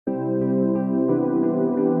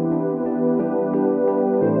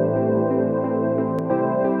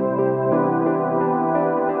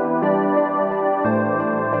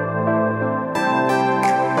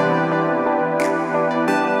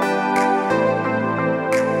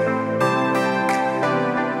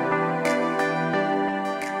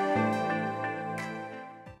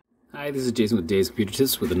Hi, this is Jason with Dave's Computer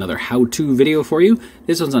Tips with another how-to video for you.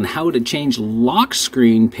 This one's on how to change lock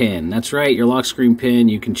screen pin. That's right, your lock screen pin.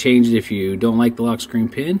 You can change it if you don't like the lock screen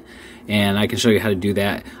pin, and I can show you how to do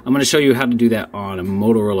that. I'm going to show you how to do that on a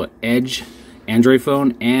Motorola Edge Android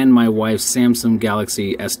phone and my wife's Samsung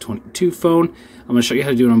Galaxy S22 phone. I'm going to show you how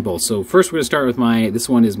to do it on both. So first we're going to start with this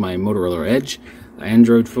one is my Motorola Edge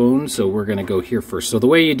Android phone, so we're going to go here first. So the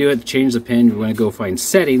way you do it to change the pin, you're going to go find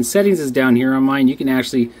settings. Settings is down here on mine. You can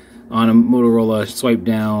actually, on a Motorola, swipe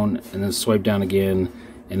down and then swipe down again,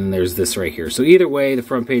 and then there's this right here. So either way, the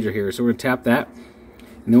front page are here. So we're going to tap that,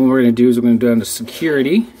 and then what we're going to do is we're going to go down to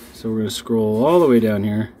security. So we're going to scroll all the way down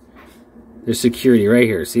here. There's security right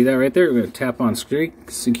here. See that right there? We're going to tap on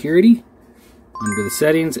security under the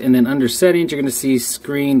settings, and then under settings, you're going to see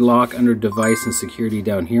screen lock under device and security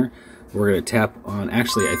down here. We're going to tap on,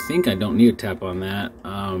 actually, I think I don't need to tap on that.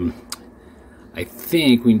 I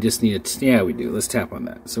think we just need to, yeah, we do. Let's tap on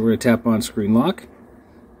that. So we're going to tap on screen lock,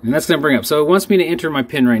 and that's going to bring up. So it wants me to enter my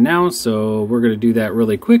PIN right now, so we're going to do that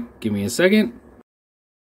really quick. Give me a second.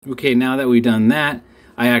 Okay, now that we've done that,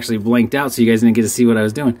 I actually blanked out so you guys didn't get to see what I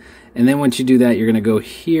was doing. And then once you do that, you're going to go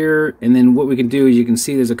here, and then what we can do is you can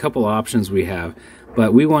see there's a couple options we have,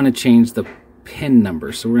 but we want to change the PIN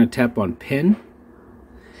number. So we're going to tap on PIN.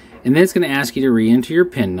 And then it's going to ask you to re-enter your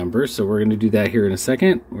PIN number, so we're going to do that here in a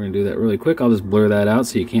second. We're going to do that really quick. I'll just blur that out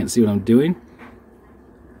so you can't see what I'm doing.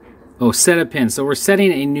 Oh, set a PIN. So we're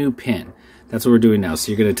setting a new PIN. That's what we're doing now.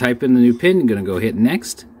 So you're going to type in the new PIN, you're going to go hit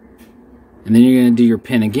next, and then you're going to do your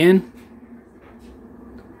PIN again,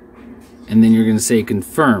 and then you're going to say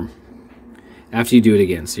confirm after you do it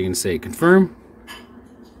again. So you're going to say confirm.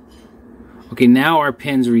 Okay, now our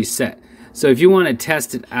PIN's reset. So if you want to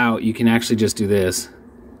test it out, you can actually just do this.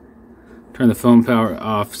 Turn the phone power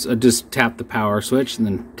off, so just tap the power switch and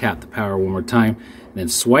then tap the power one more time, and then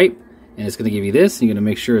swipe, and it's going to give you this. You're going to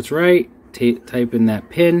make sure it's right, type in that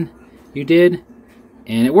PIN you did,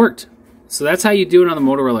 and it worked. So that's how you do it on the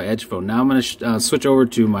Motorola Edge phone. Now I'm going to switch over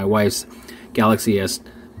to my wife's Galaxy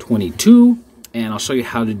S22, and I'll show you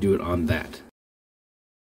how to do it on that.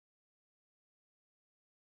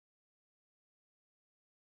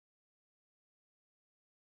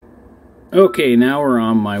 Okay, now we're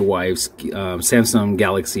on my wife's Samsung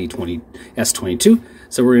Galaxy S22.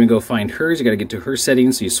 So we're going to go find hers. You got to get to her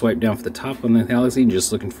settings. So you swipe down for the top on the Galaxy. You're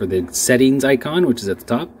just looking for the settings icon, which is at the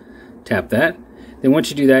top. Tap that. Then once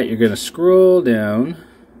you do that, you're going to scroll down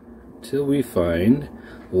till we find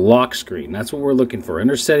lock screen. That's what we're looking for.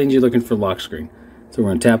 Under settings, you're looking for lock screen. So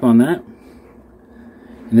we're going to tap on that.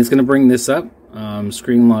 And it's going to bring this up.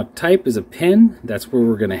 Screen lock type is a PIN. That's where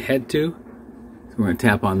we're going to head to. So we're going to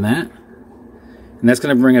tap on that. And that's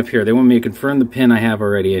going to bring up here. They want me to confirm the PIN I have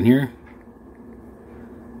already in here.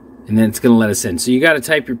 And then it's going to let us in. So you got to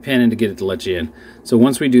type your PIN in to get it to let you in. So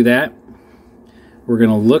once we do that, we're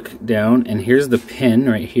going to look down, and here's the PIN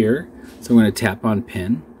right here. So we're going to tap on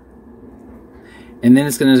PIN. And then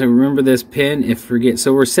it's going to remember this PIN if forget.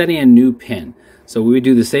 So we're setting a new PIN. So we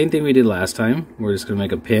do the same thing we did last time. We're just going to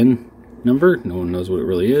make a PIN number. No one knows what it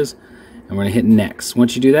really is. And we're going to hit next.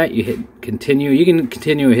 Once you do that, you hit continue. You can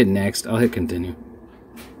continue and hit next. I'll hit continue.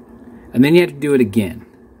 And then you have to do it again.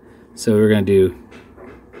 So we're going to do,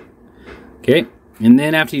 okay. And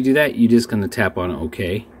then after you do that, you're just going to tap on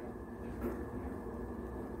OK.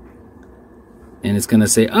 And it's going to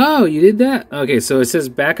say, oh, you did that? Okay, so it says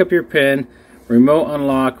back up your PIN. Remote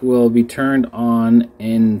unlock will be turned on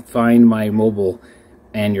and find my mobile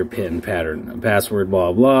and your PIN pattern. Password,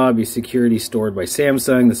 blah, blah. Be security stored by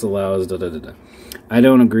Samsung. This allows, da, da, da, da. I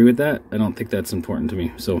don't agree with that. I don't think that's important to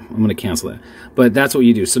me, so I'm going to cancel that. But that's what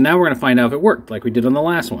you do. So now we're going to find out if it worked, like we did on the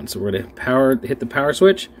last one. So we're going to hit the power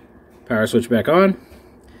switch back on.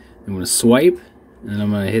 I'm going to swipe, and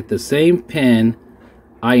I'm going to hit the same PIN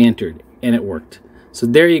I entered, and it worked. So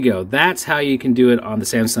there you go. That's how you can do it on the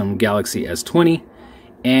Samsung Galaxy S20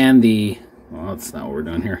 and the, well, that's not what we're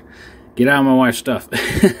doing here. Get out of my wife's stuff.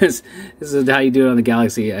 This is how you do it on the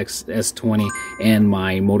Galaxy S20 and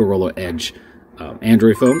my Motorola Edge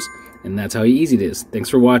Android phones, and that's how easy it is. Thanks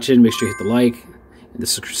for watching. Make sure you hit the like, the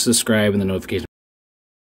subscribe, and the notification.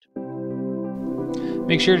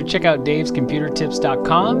 Make sure to check out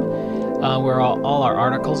DavesComputerTips.com, where all our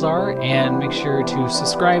articles are, and make sure to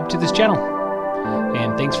subscribe to this channel.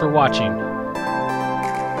 And thanks for watching.